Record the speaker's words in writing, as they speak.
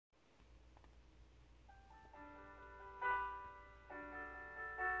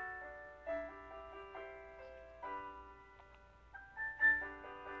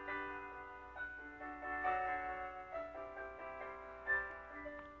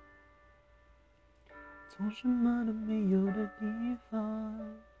从什么都没有的地方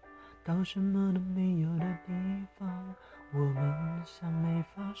到什么都没有的地方，我们像没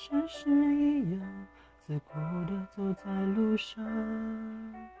发生事一样，自顾地走在路上，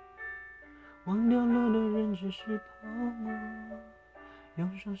忘掉了的人只是泡沫，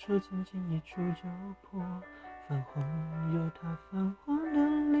用双手轻轻一触就破，泛黄有它泛黄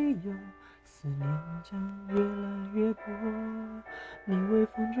的理由，思念将越来越薄，你微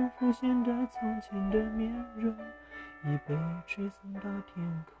风中浮现的从前的面容已被吹送到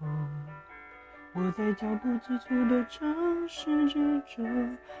天空，我在脚步急促的城市之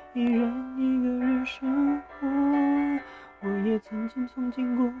中依然一个人生活，我也曾经憧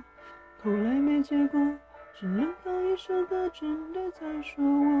憬过，后来没结果，只能靠一首歌真的在说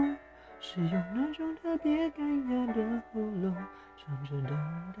我是用那种特别干哑的喉咙唱着淡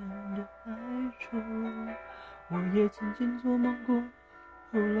淡的哀愁，我也曾经做梦过，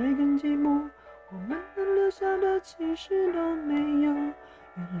后来更寂寞，我们能留下的其实都没有，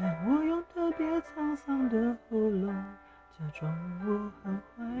原谅我用特别沧桑的喉咙假装我很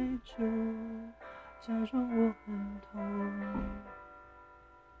怀旧，假装我很痛。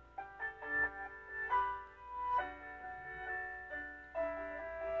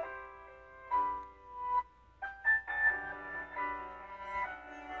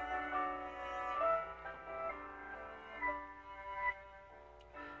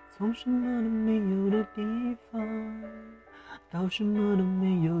从什么都没有的地方到什么都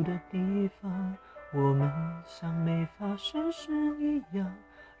没有的地方，我们像没发生事一样，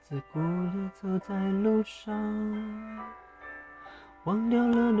自顾地走在路上，忘掉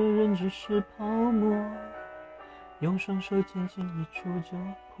了的人只是泡沫，用双手轻轻一触就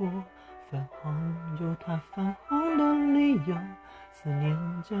破，泛黄有它泛黄的理由，思念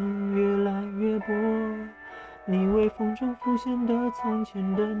将越来越薄，你微风中浮现的从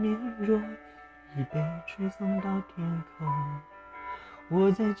前的面容已被吹送到天空，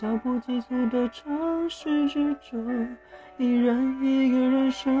我在脚步急促的城市之中依然一个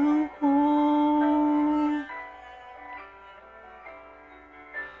人生活，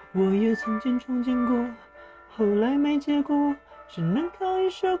我也曾经憧憬过，后来没结果，只能靠一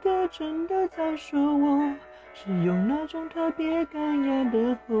首歌真的在说我是用那种特别干哑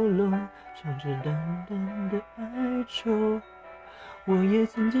的喉咙唱着淡淡的哀愁，我也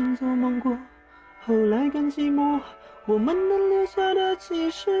曾经做梦过，后来更寂寞，我们能留下的其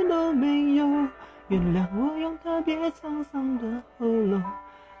实都没有，原谅我用特别沧桑的喉咙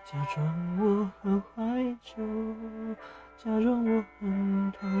假装我很怀旧，假装我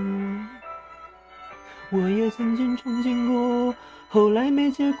很痛，我也曾经憧憬过，后来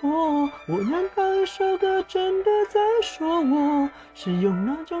没结果，我能靠一首歌真的在说我是用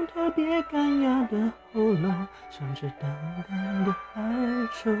那种特别干哑的喉咙唱着淡淡的哀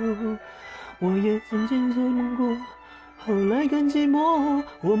愁，我也曾经做梦过，后来更寂寞，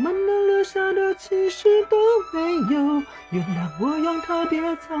我们能留下的其实都没有，原谅我用特别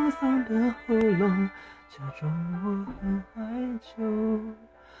沧桑的喉咙假装我很怀旧，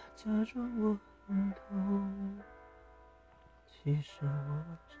假装我很痛，其实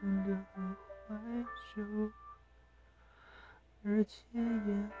我真的很怀旧，而且也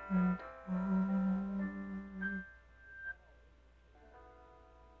很痛。